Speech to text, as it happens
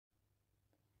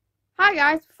Hi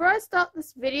guys, before I start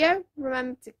this video,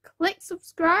 remember to click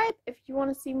subscribe if you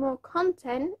want to see more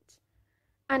content,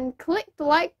 and click the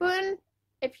like button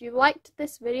if you liked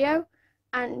this video,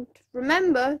 and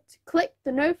remember to click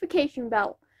the notification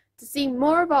bell to see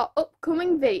more of our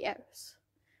upcoming videos.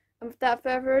 And without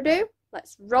further ado,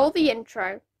 let's roll the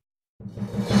intro.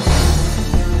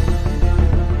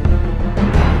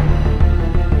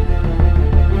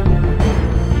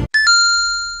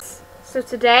 So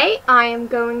today I am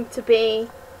going to be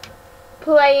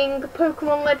playing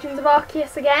Pokémon Legends of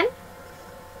Arceus again.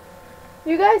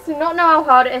 You guys do not know how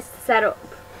hard it is to set up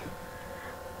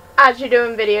as you're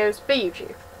doing videos for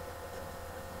YouTube.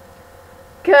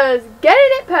 Because getting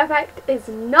it perfect is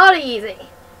not easy.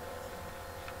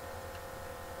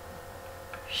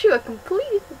 Shoot, I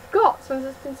completely forgot, since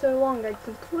it's been so long, I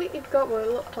completely forgot what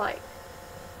it looked like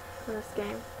in this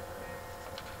game.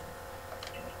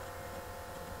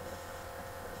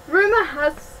 Rumour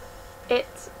has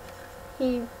it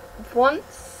he once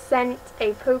sent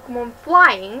a Pokemon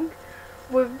flying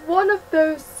with one of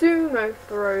those sumo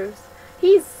throws.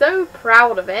 He's so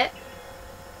proud of it.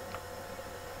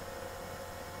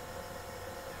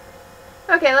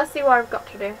 Okay, let's see what I've got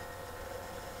to do.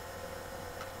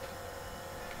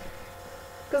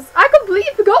 Because I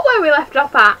completely forgot where we left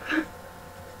off at.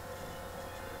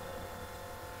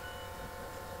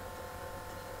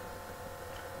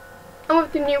 And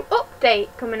with the new update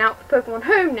coming out for Pokemon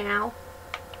Home now,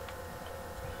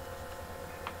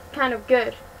 kind of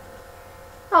good.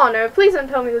 Oh no, please don't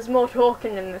tell me there's more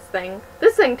talking in this thing.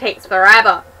 This thing takes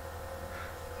forever.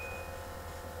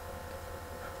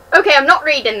 Okay, I'm not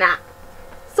reading that.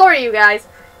 Sorry you guys.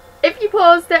 If you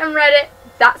paused it and read it,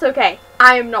 that's okay.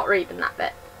 I am not reading that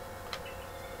bit.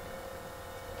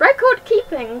 Record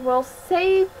keeping will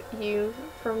save you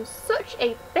from such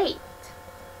a fate.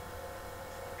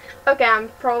 Okay, I'm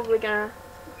probably gonna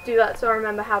do that so I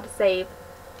remember how to save.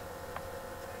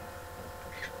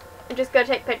 I'm just gonna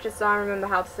take pictures so I remember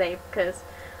how to save, because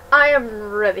I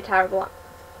am really terrible at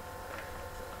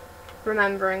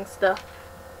remembering stuff.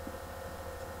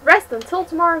 Rest until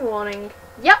tomorrow morning.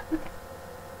 Yep.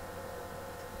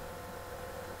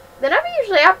 They never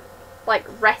usually have, like,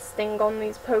 resting on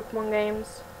these Pokemon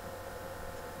games.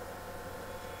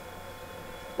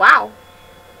 Wow.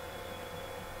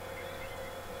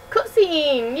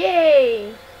 Cutscene!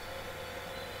 Yay!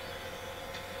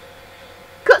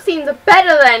 Cutscenes are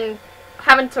better than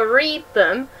having to read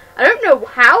them. I don't know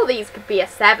how these could be a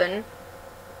 7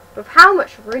 with how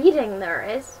much reading there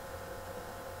is.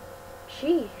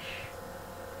 Sheesh.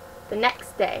 The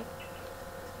next day.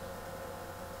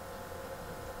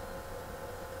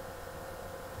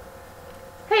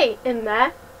 Hey, in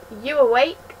there. You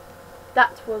awake?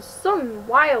 That was some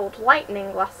wild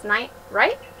lightning last night,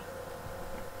 right?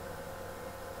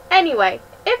 Anyway,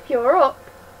 if you're up,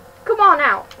 come on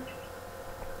out.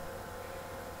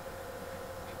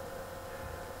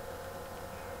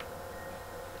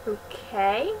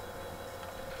 Okay.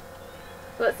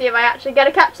 Let's see if I actually get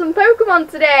to catch some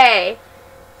Pokemon today.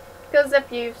 Because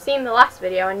if you've seen the last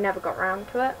video, I never got round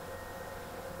to it.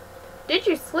 Did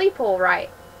you sleep all right?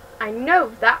 I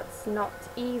know that's not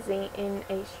easy in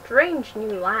a strange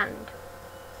new land.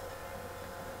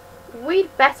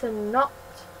 We'd better not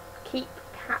keep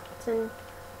Captain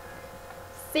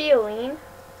Celine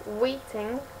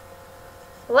waiting.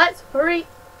 Let's hurry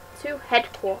to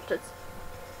headquarters.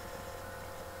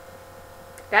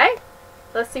 Okay,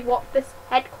 let's see what this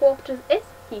headquarters is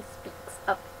he speaks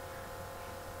of.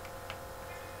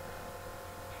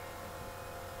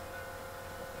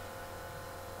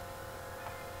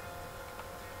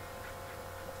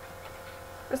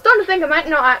 I'm starting to think I might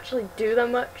not actually do that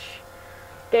much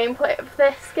gameplay of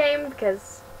this game,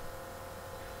 because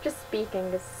just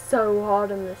speaking is so hard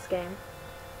in this game.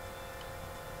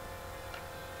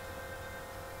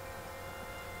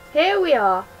 Here we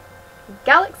are,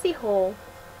 Galaxy Hall.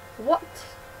 What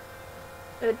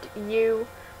would you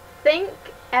think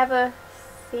ever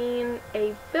seen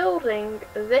a building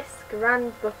this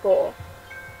grand before?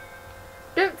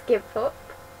 Don't give up.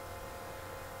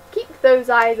 Keep those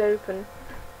eyes open.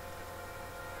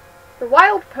 The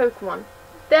wild Pokemon.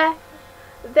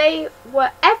 They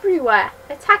were everywhere,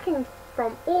 attacking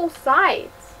from all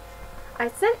sides. I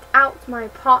sent out my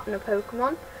partner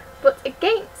Pokemon, but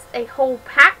against a whole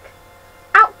pack,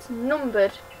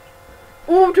 outnumbered.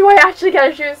 Oh, do I actually get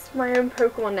to choose my own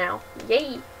Pokemon now?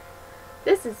 Yay!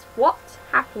 This is what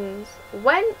happens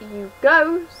when you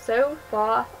go so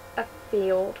far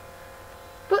afield.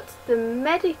 But the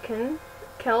Medican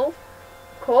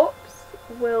Corps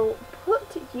will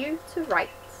put you to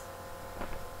rights.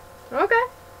 Okay.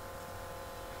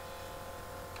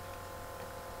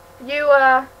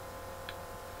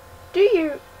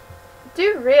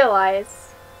 do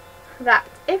realize that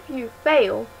if you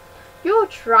fail your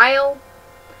trial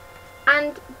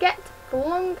and get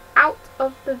flung out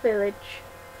of the village,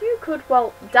 you could,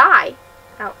 well, die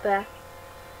out there.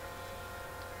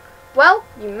 Well,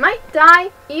 you might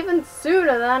die even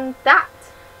sooner than that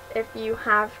if you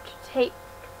have to take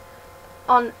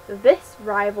on this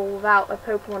rival without a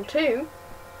Pokemon to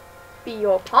be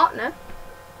your partner.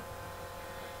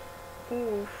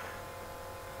 Oof.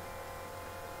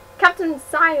 Captain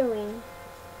Silene.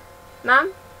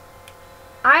 Ma'am,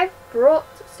 I've brought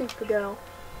Supergirl.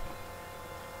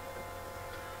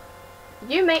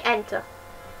 You may enter.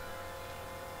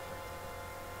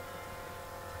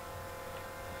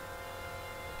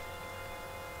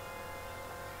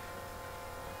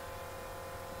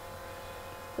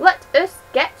 Let us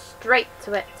get straight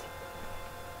to it.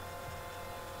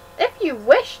 If you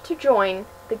wish to join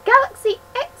the Galaxy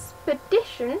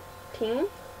Expedition team,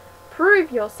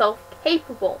 prove yourself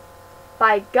capable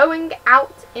by going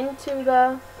out into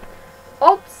the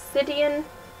Obsidian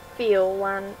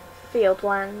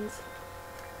Fieldlands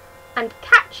and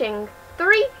catching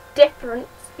 3 different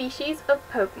species of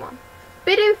Pokemon: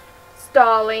 Bidoof,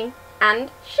 Starly, and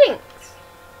Shinx.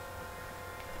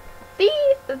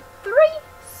 The 3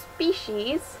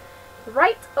 species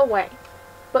right away,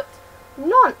 but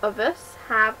none of us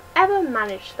have ever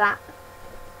managed that.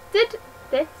 Did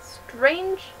this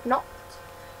stranger not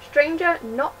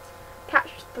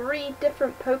catch 3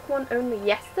 different Pokemon only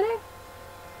yesterday?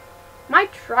 My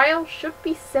trial should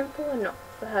be simple enough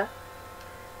for her.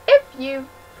 If you,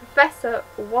 Professor,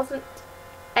 wasn't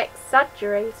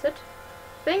exaggerated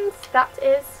things, that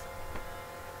is.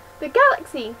 The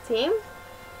Galaxy team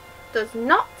does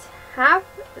not have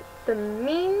the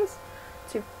means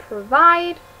to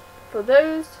provide for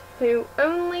those who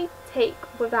only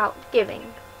take without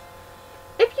giving.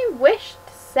 If you wish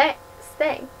to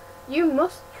stay, you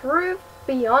must prove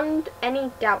beyond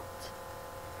any doubt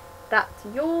that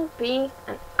you'll be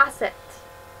an asset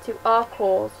to our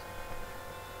cause.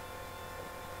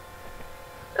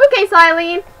 Okay,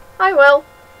 Silene, I will.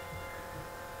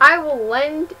 I will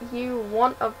lend you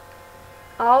one of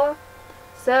our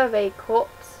Survey Corps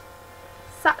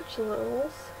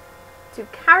satchels to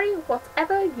carry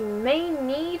whatever you may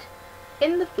need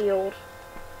in the field.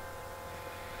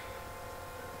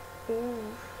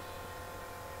 Ooh.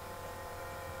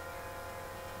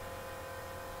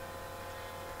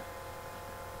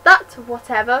 That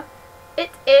whatever it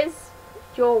is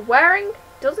you're wearing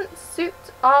doesn't suit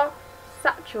our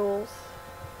satchels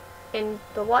in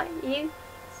the least.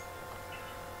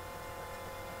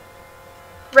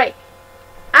 Great.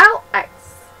 I'll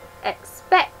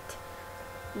expect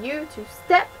you to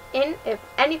step in if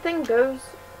anything goes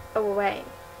away.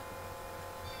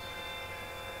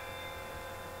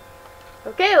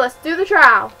 Okay, let's do the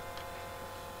trial.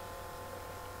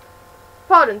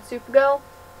 Pardon, Supergirl.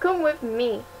 Come with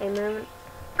me a moment.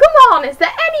 Come on, is there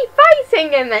any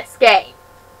fighting in this game?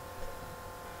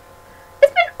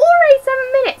 It's been already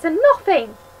 7 minutes and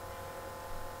nothing.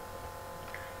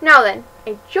 Now then,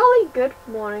 a jolly good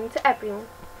morning to everyone.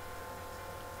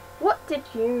 What did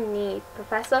you need,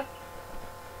 Professor?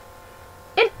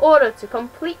 In order to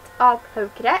complete our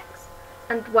Pokédex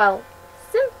and, well,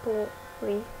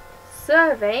 simply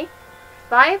survey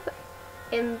 5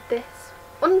 in this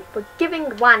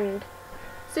unforgiving land,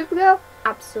 Supergirl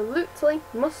absolutely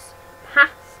must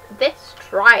pass this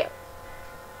trial.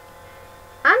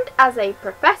 And as a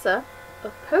professor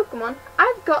of Pokemon,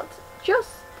 I've got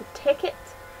just the ticket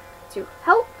to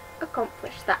help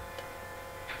accomplish that.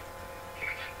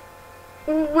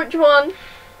 Which one?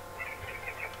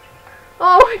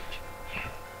 Oh,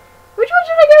 which one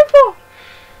should I go for?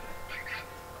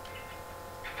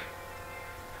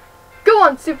 Go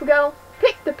on, Supergirl.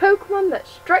 Pick the Pokemon that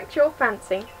strikes your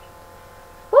fancy.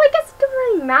 Well, I guess it doesn't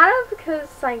really matter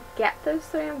because I get those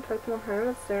 3 on Pokemon Home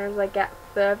as soon as I get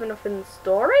further enough in the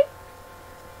story.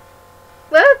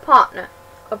 With a partner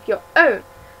of your own,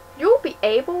 you'll be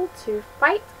able to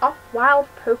fight off wild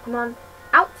Pokemon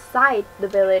outside the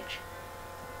village.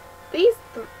 These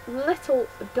little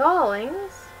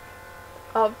darlings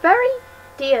are very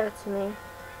dear to me,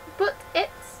 but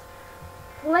it's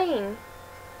plain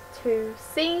to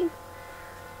see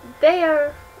they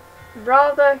are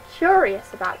rather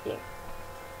curious about you.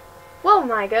 Well,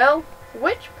 my girl,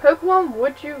 which Pokemon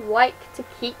would you like to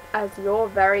keep as your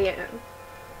very own?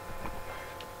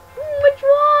 Which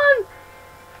one?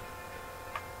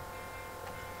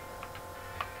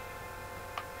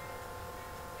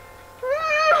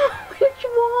 Which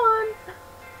one?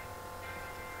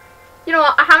 You know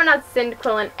what, I haven't had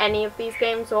Cynderquil in any of these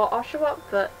games or Oshawott,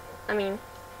 but I mean,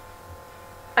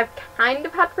 I've kind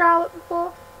of had Rowlet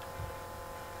before.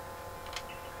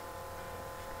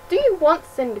 Do you want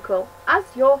Cynderquil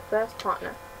as your first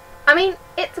partner? I mean,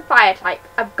 it's a fire type.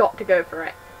 I've got to go for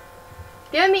it.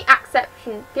 The only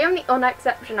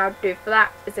unexception I would do for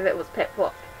that is if it was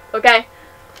Piplup. Okay?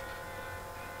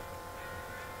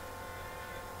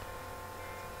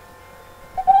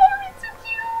 Oh, it's so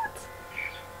cute!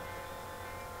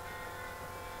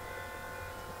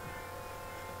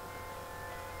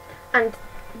 And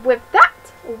with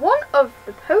that, one of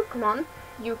the Pokemon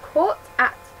you caught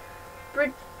at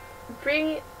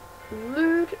Prelude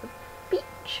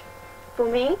Beach for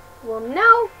me will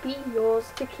now be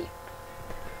yours to keep.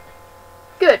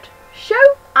 Good.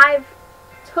 Show I've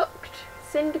tucked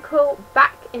Cynderquil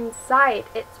back inside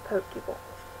its Pokeball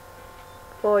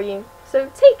for you. So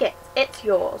take it. It's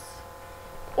yours.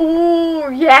 Oh,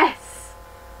 yes!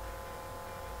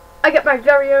 I get my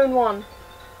very own one.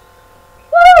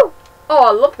 Woo! Oh,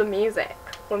 I love the music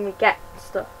when we get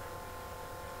stuff.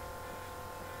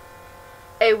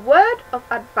 A word of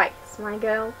advice, my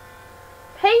girl.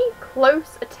 Pay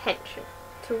close attention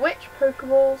to which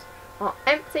Pokeballs are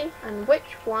empty and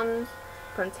which ones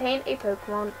contain a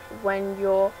Pokemon when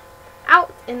you're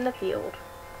out in the field.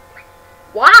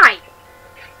 Why?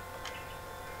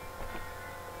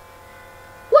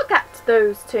 Look at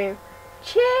those two.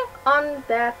 Cheer on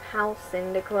their pal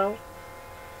Cynderquil.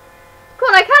 Come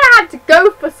on, I kinda had to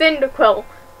go for Cynderquil.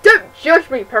 Don't judge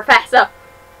me, Professor.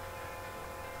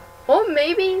 Or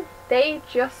maybe they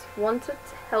just wanted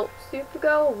to help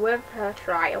Supergirl with her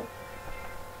trial.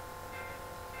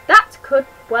 That could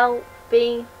well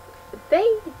be.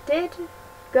 They did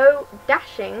go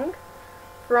dashing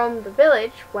from the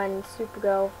village when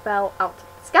Supergirl fell out of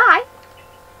the sky.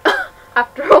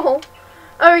 After all.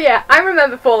 Oh yeah, I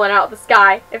remember falling out of the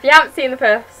sky. If you haven't seen the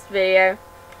first video,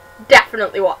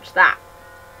 definitely watch that.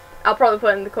 I'll probably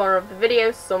put it in the corner of the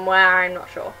video somewhere, I'm not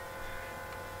sure.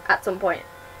 At some point.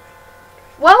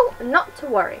 Well, not to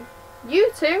worry.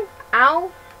 You two,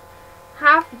 I'll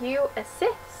have you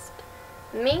assist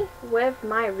me with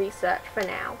my research for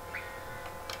now.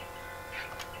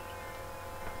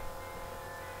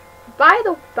 By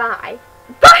the by,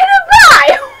 it's going to be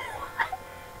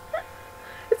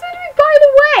by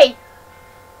the way.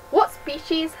 What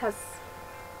species has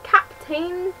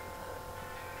Captain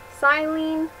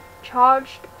Silene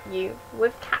charged you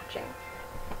with catching?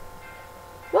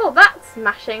 Well, that's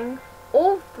smashing.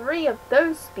 All three of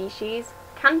those species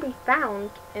can be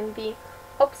found in the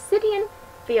Obsidian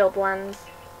Fieldlands.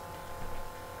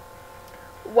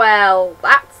 Well,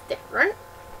 that's different.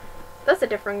 That's a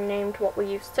different name to what we're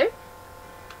used to.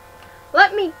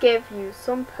 Let me give you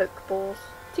some Pokeballs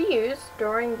to use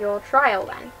during your trial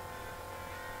then.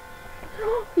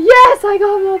 Yes, I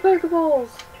got more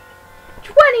Pokeballs!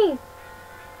 20!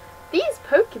 These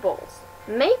Pokeballs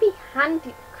may be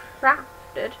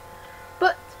handicrafted,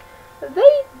 but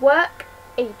they work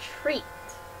a treat,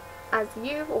 as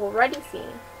you've already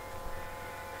seen.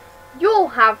 You'll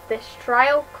have this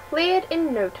trial cleared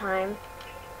in no time.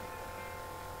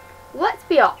 Let's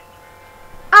be off.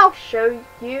 I'll show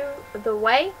you the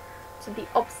way to the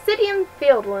Obsidian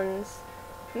Fieldlands.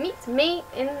 Meet me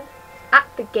at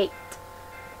the gate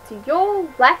to your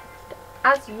left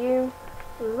as you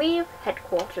leave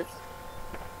headquarters.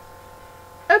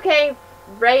 Okay,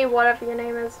 Ray, whatever your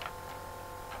name is.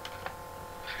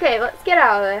 Okay, let's get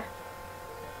out of there.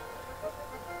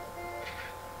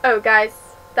 Oh,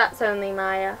 guys, that's only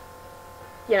my,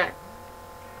 you know.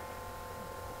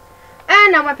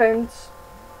 And now my phone's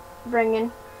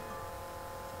ringing.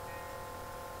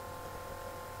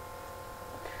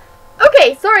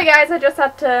 Okay, sorry guys, I just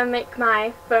had to make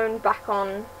my phone back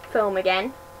on film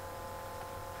again.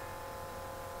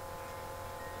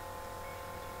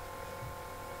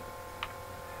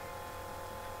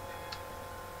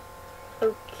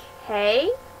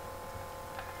 Okay.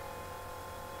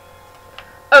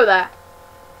 Oh, there.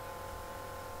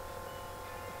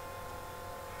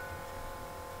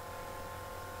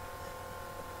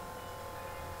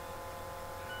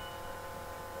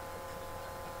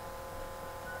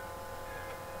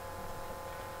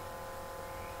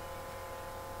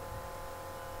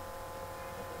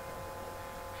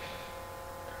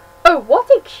 Oh, what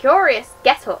a curious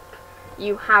get-up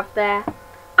you have there.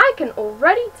 I can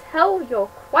already tell you're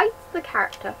quite the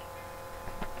character.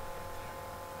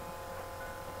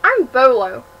 I'm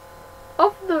Bolo,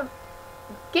 of the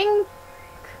Ginkgo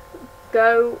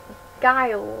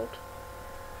Guild,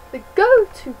 the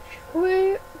go-to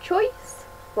choice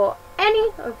for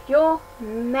any of your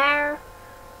mercantile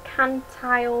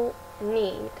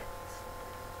needs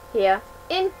here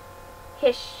in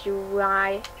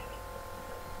Hishui.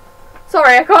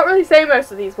 Sorry, I can't really say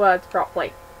most of these words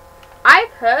properly.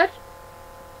 I've heard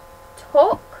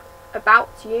talk about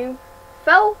you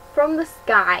fell from the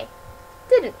sky,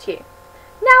 didn't you?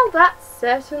 Now that's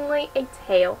certainly a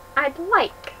tale I'd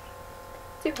like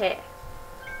to hear.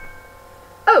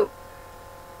 Oh,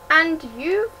 and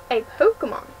you've a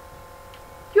Pokémon.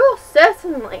 You're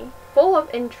certainly full of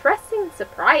interesting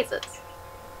surprises.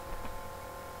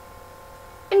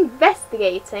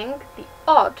 Investigating the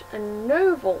odd and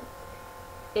novel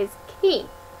is key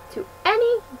to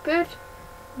any good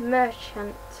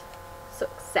merchant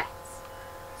success.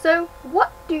 So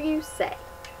what do you say?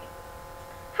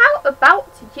 How about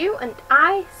you and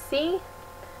I see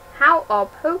how our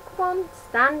Pokémon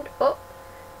stand up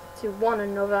to one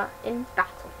another in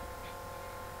battle?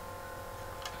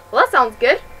 Well, that sounds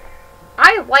good.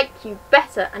 I like you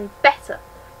better and better.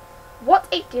 What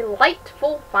a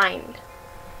delightful find.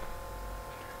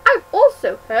 I've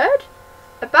also heard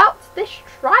about this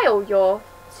trial you're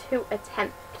to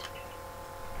attempt.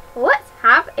 Let's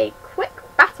have a quick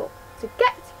battle to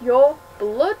get your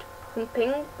blood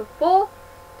pumping before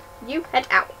you head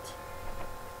out.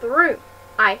 Through.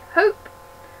 I hope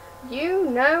you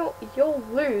know you'll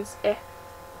lose if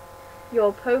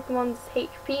your Pokemon's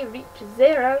HP reaches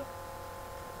 0.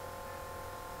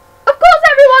 Of course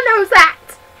everyone knows that!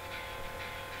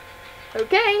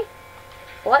 Okay,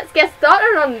 let's get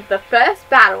started on the first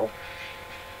battle.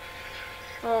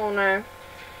 Oh no.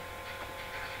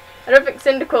 I don't think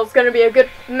Cynderquil's going to be a good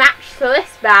match to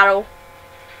this battle.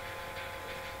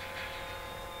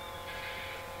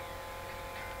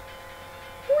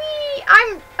 Whee!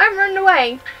 I'm running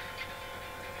away.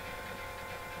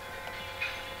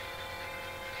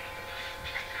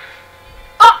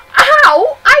 Oh,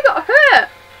 ow! I got hurt.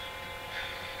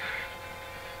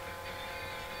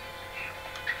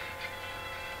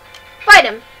 Fight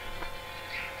him.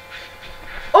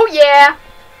 Oh yeah!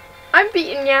 I'm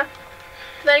beating ya.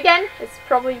 Then again, it's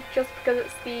probably just because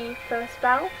it's the first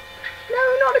battle.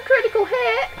 No, not a critical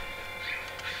hit!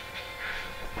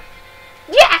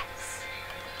 Yes!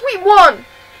 We won!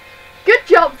 Good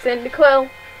job, Cynderquil.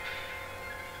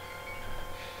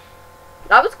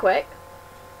 That was quick.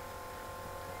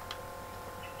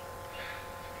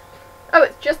 Oh,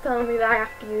 it's just telling me that I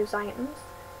have to use items.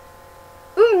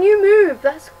 Ooh, new move!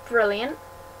 That's brilliant.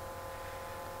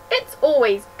 It's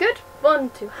always good fun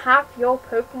to have your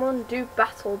Pokémon do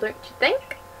battle, don't you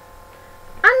think?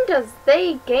 And as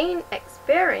they gain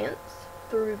experience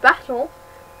through battle,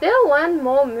 they'll learn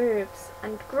more moves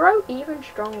and grow even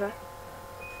stronger.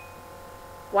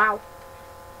 Wow.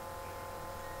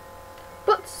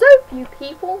 But so few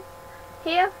people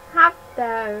here have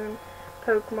their own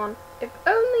Pokémon. If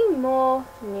only more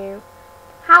knew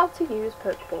how to use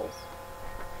Pokeballs.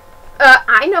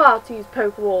 I know how to use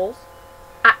Pokeballs.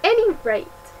 At any rate,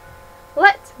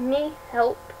 let me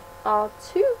help our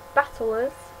two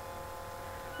battlers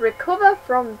recover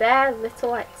from their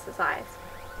little exercise.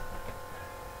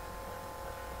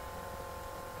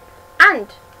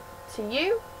 And to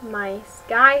you, my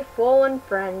sky-fallen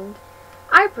friend,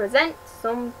 I present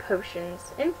some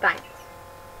potions in thanks.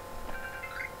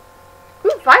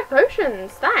 Ooh, 5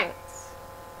 potions, thanks.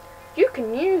 You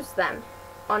can use them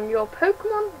on your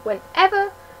Pokémon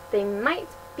whenever they might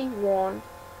be worn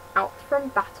out from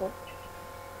battle.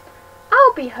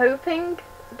 I'll be hoping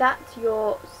that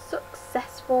you're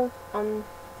successful on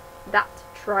that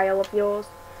trial of yours.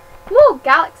 More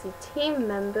Galaxy team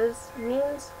members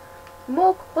means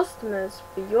more customers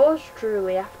for yours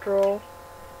truly, after all.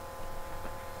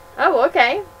 Oh,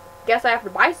 okay. Guess I have to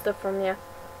buy stuff from you.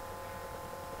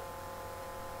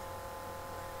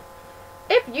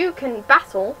 If you can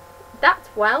battle that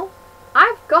well,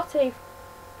 I've got a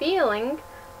feeling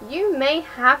you may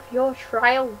have your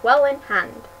trial well in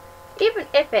hand, even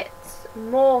if it's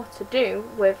more to do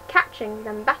with catching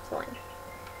than battling.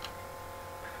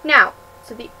 Now,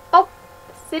 to the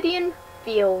Obsidian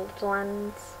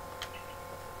Fieldlands.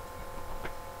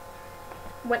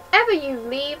 Whenever you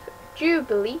leave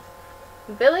Jubilee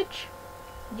Village,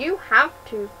 you have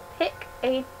to pick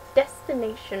a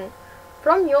destination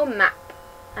from your map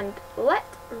and let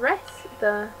rest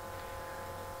the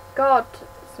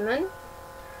guardsmen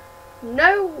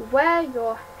know where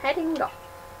you're heading off.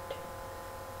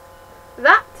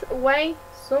 That way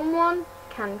someone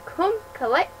can come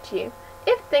collect you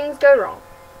if things go wrong.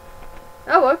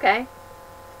 Oh, okay.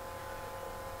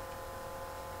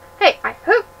 Hey, I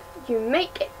hope you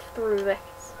make it through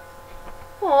this.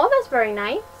 Oh, that's very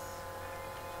nice.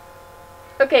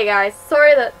 Okay guys,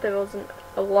 sorry that there wasn't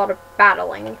a lot of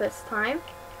battling this time.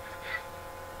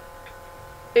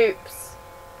 Oops.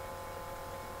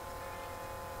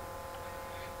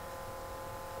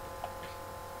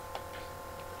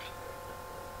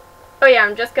 Oh yeah,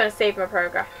 I'm just gonna save my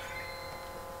progress.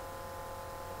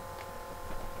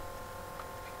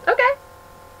 Okay.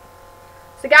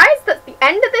 So guys, that's the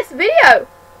end of this video.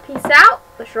 Peace out.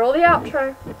 Let's roll the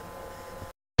outro.